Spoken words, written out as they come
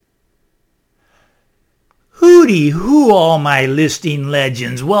Hooty hoo, all my listing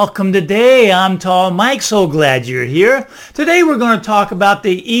legends. Welcome today. I'm Tall Mike. So glad you're here. Today we're going to talk about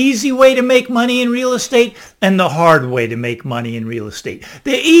the easy way to make money in real estate and the hard way to make money in real estate.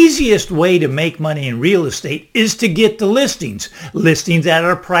 The easiest way to make money in real estate is to get the listings. Listings that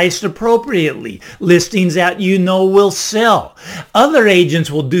are priced appropriately. Listings that you know will sell. Other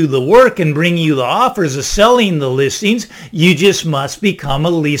agents will do the work and bring you the offers of selling the listings. You just must become a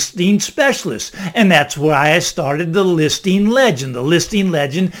listing specialist. And that's why I started the Listing Legend. The Listing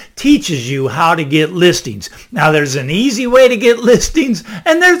Legend teaches you how to get listings. Now there's an easy way to get listings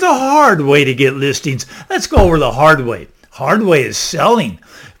and there's a hard way to get listings. Let's go over the hard way. Hard way is selling.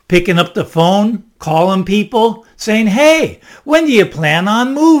 Picking up the phone, calling people, saying, hey, when do you plan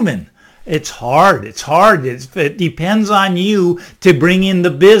on moving? It's hard. If it depends on you to bring in the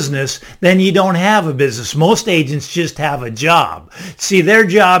business, then you don't have a business. Most agents just have a job. See, their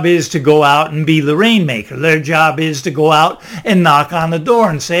job is to go out and be the rainmaker. Their job is to go out and knock on the door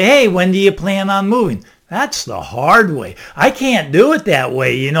and say, hey, when do you plan on moving? That's the hard way. I can't do it that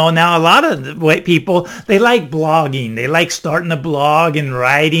way. Now a lot of the people, they like blogging. They like starting a blog and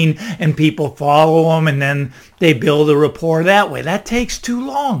writing and people follow them and then they build a rapport that way. That takes too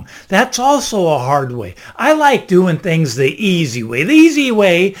long. That's also a hard way. I like doing things the easy way. The easy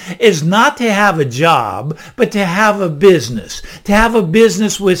way is not to have a job, but to have a business. To have a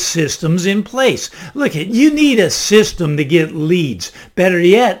business with systems in place. Look, you need a system to get leads. Better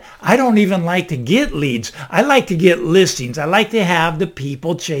yet, I don't even like to get leads. I like to get listings. I like to have the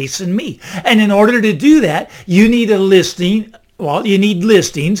people chasing me. And in order to do that, you need a listing. Well, you need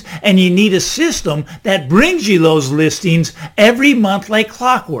listings and you need a system that brings you those listings every month like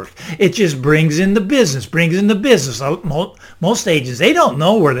clockwork. It just brings in the business. Most agents, they don't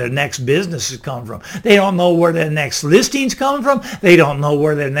know where their next business is coming from. They don't know where their next listing's coming from. They don't know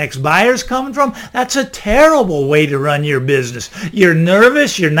where their next buyer's coming from. That's a terrible way to run your business. You're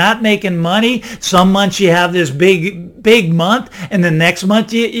nervous. You're not making money. Some months you have this big month and the next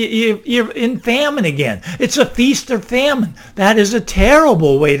month you're in famine again. It's a feast or famine. That is a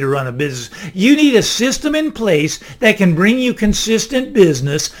terrible way to run a business. You need a system in place that can bring you consistent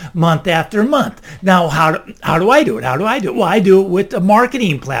business month after month. Now, how do I do it? Well, I do it with a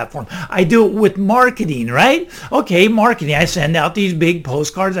marketing platform. I do it with marketing, right? Okay, marketing. I send out these big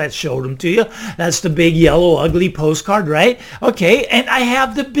postcards. I showed them to you. That's the big yellow ugly postcard, right? Okay, and I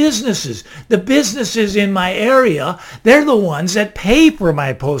have the businesses. The businesses in my area, they're the ones that pay for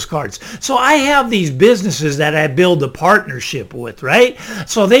my postcards. So I have these businesses that I build a partnership with, right?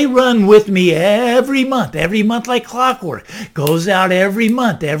 So they run with me every month like clockwork. Goes out every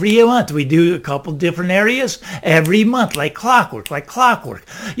month. We do a couple different areas every month like clockwork.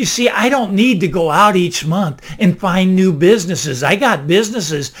 You see, I don't need to go out each month and find new businesses. I got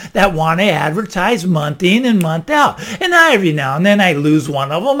businesses that want to advertise month in and month out. And every now and then I lose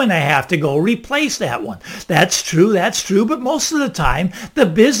one of them and I have to go replace that one. That's true. But most of the time, the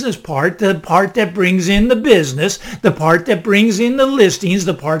business part, the part that brings in the business, the part that brings in the listings,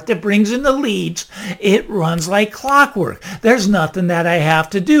 the part that brings in the leads, it runs like clockwork. There's nothing that I have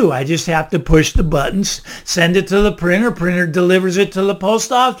to do. I just have to push the buttons, send it to the printer delivers it to the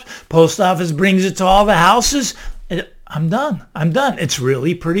post office brings it to all the houses. I'm done. It's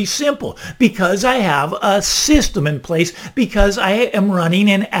really pretty simple because I have a system in place, because I am running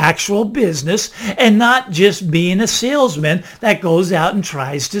an actual business and not just being a salesman that goes out and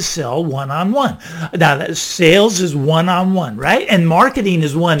tries to sell one-on-one. Now, sales is one-on-one, right? And marketing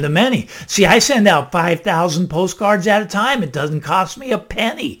is one-to-many. See, I send out 5,000 postcards at a time. It doesn't cost me a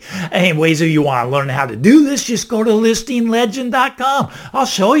penny. Anyways, if you want to learn how to do this, just go to listinglegend.com. I'll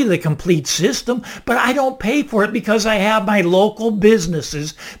show you the complete system, but I don't pay for it because I have my local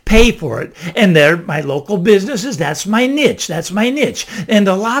businesses pay for it. And they're my local businesses. That's my niche. And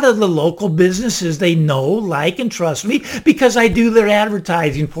a lot of the local businesses, they know, like, and trust me because I do their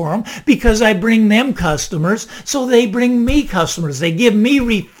advertising for them, because I bring them customers. So they bring me customers. They give me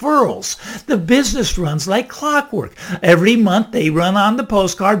referrals. The business runs like clockwork. Every month they run on the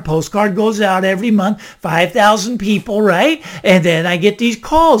postcard. Postcard goes out every month. 5,000 people, right? And then I get these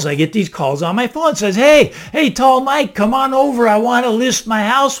calls. On my phone. It says, hey, Tall Mike, come on over. I want to list my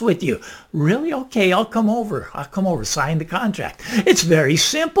house with you. Really? Okay, I'll come over, sign the contract. It's very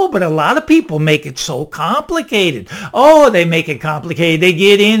simple, but a lot of people make it so complicated. Oh, they make it complicated. They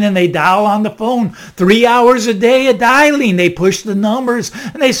get in and they dial on the phone 3 hours a day of dialing. They push the numbers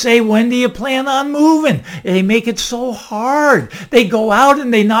and they say, when do you plan on moving? They make it so hard. They go out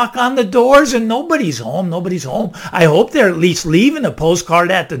and they knock on the doors and nobody's home. I hope they're at least leaving a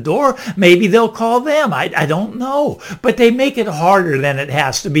postcard at the door. Maybe they'll call them. I don't know. but they make it harder than it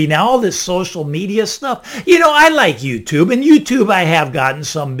has to be. Now, all this social media stuff, I like YouTube, and YouTube, I have gotten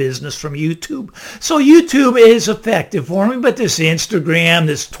some business from YouTube. So YouTube is effective for me, but this Instagram,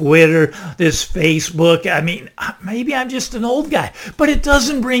 this Twitter, this Facebook, maybe I'm just an old guy, but it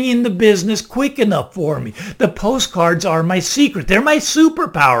doesn't bring in the business quick enough for me. The postcards are my secret. They're my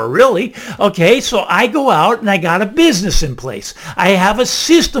superpower, really. Okay, so I go out and I got a business in place. I have a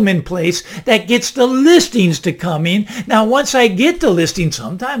system in place that gets the listings to come in. Now, once I get the listing,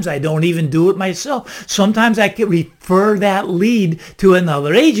 sometimes I don't even do it myself. Sometimes I can refer that lead to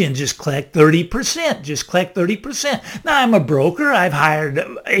another agent. Just collect 30%. Just collect 30%. Now, I'm a broker. I've hired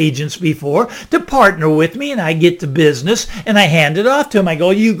agents before to partner with me, and I get the business, and I hand it off to them. I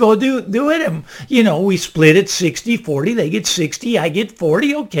go, you go do it. And, we split it 60-40. They get 60. I get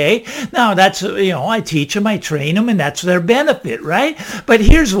 40. Okay. Now, that's, I teach them, I train them, and that's their benefit, right? But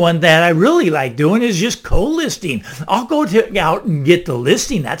here's one that I really like doing is just co-listing. I'll go out and get the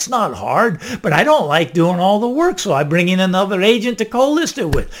listing. That's not hard, but I don't like doing all the work, so I bring in another agent to co-list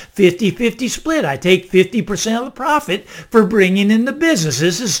it with. 50-50 split. I take 50% of the profit for bringing in the business.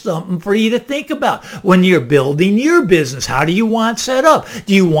 This is something for you to think about when you're building your business. How do you want set up?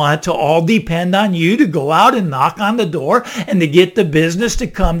 Do you want to all depend on you to go out and knock on the door and to get the business to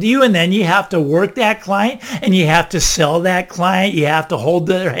come to you, and then you have to work that client and you have to sell that client? You have to hold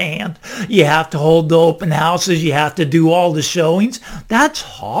their hand. You have to hold the open houses. You have to do all the showings. That's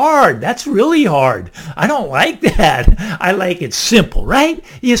hard. That's really hard. I don't like that. I like it simple, right?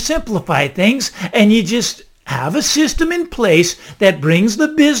 You simplify things and you just have a system in place that brings the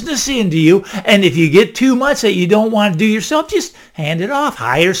business into you. And if you get too much that you don't want to do yourself, just hand it off.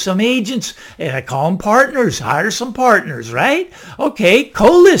 Hire some agents. And I call them partners. Hire some partners, right? Okay,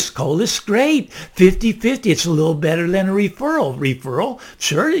 co-list. Co-list's great. 50-50. It's a little better than a referral. Referral,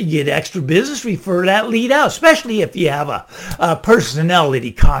 sure, you get extra business. Refer that lead out, especially if you have a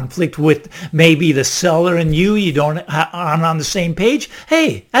personality conflict with maybe the seller and you don't aren't on the same page.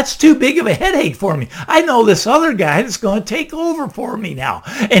 Hey, that's too big of a headache for me. I know this other guy that's going to take over for me now.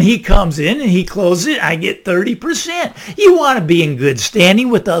 And he comes in and he closes it. I get 30%. You want to be in good standing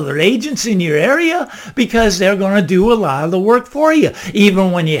with other agents in your area because they're going to do a lot of the work for you.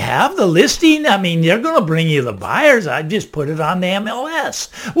 Even when you have the listing, they're going to bring you the buyers. I just put it on the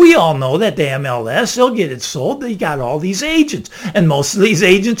MLS. We all know that the MLS, they'll get it sold. They got all these agents. And most of these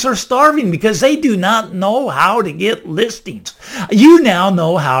agents are starving because they do not know how to get listings. You now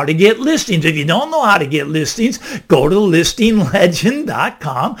know how to get listings. If you don't know how to get listings, go to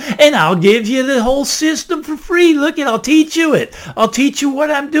listinglegend.com and I'll give you the whole system for free. Look, I'll teach you it. I'll teach you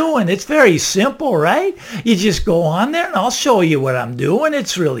what I'm doing. It's very simple, right? You just go on there and I'll show you what I'm doing.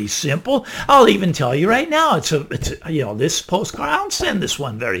 It's really simple. I'll even tell you right now, it's this postcard. I don't send this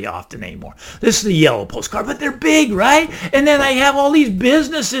one very often anymore. This is the yellow postcard, but they're big, right? And then I have all these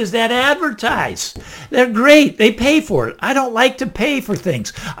businesses that advertise. They're great. They pay for it. I don't like to pay for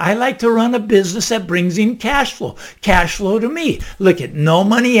things. I like to run a business that brings in cash flow. Cash flow to me. Look at no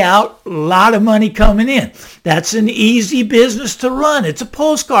money out, a lot of money coming in. That's an easy business to run. It's a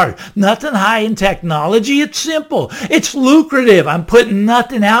postcard. Nothing high in technology. It's simple. It's lucrative. I'm putting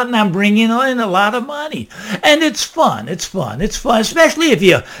nothing out and I'm bringing in a lot of money. And it's fun. It's fun. It's fun, especially if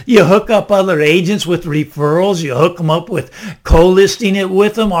you hook up other agents with referrals. You hook them up with co-listing it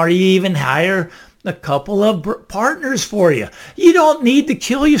with them, or you even hire a couple of partners for you. You don't need to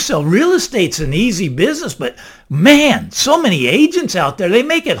kill yourself. Real estate's an easy business, but man, so many agents out there, they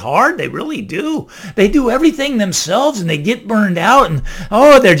make it hard. They really do. They do everything themselves and they get burned out and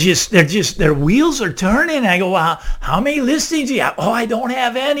their wheels are turning. And I go, wow, how many listings do you have? Oh, I don't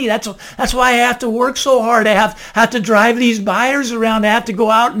have any. That's why I have to work so hard. I have to drive these buyers around. I have to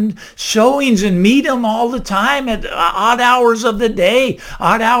go out and showings and meet them all the time at odd hours of the day,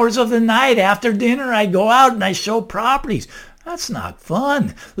 odd hours of the night. After dinner, I go out and I show properties. That's not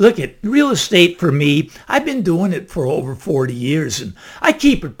fun. Look, at real estate for me, I've been doing it for over 40 years and I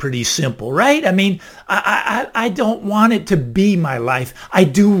keep it pretty simple, right? I don't want it to be my life. I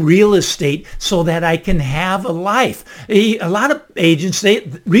do real estate so that I can have a life. A lot of agents,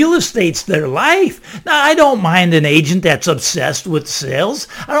 real estate's their life. Now, I don't mind an agent that's obsessed with sales.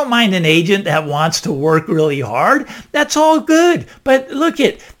 I don't mind an agent that wants to work really hard. That's all good. But look,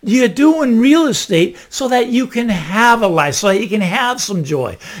 you're doing real estate so that you can have a life, so that you can have some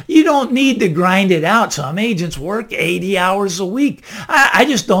joy. You don't need to grind it out. Some agents work 80 hours a week. I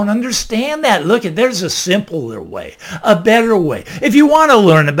just don't understand that. Look, there's a simpler way, a better way. If you want to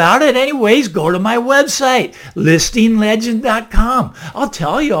learn about it, anyways, go to my website, listinglegend.com. I'll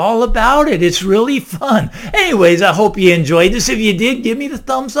tell you all about it. It's really fun. Anyways, I hope you enjoyed this. If you did, give me the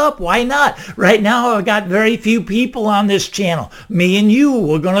thumbs up. Why not? Right now, I've got very few people on this channel. Me and you,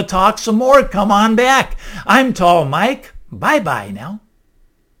 we're going to talk some more. Come on back. I'm Tall Mike. Bye-bye now.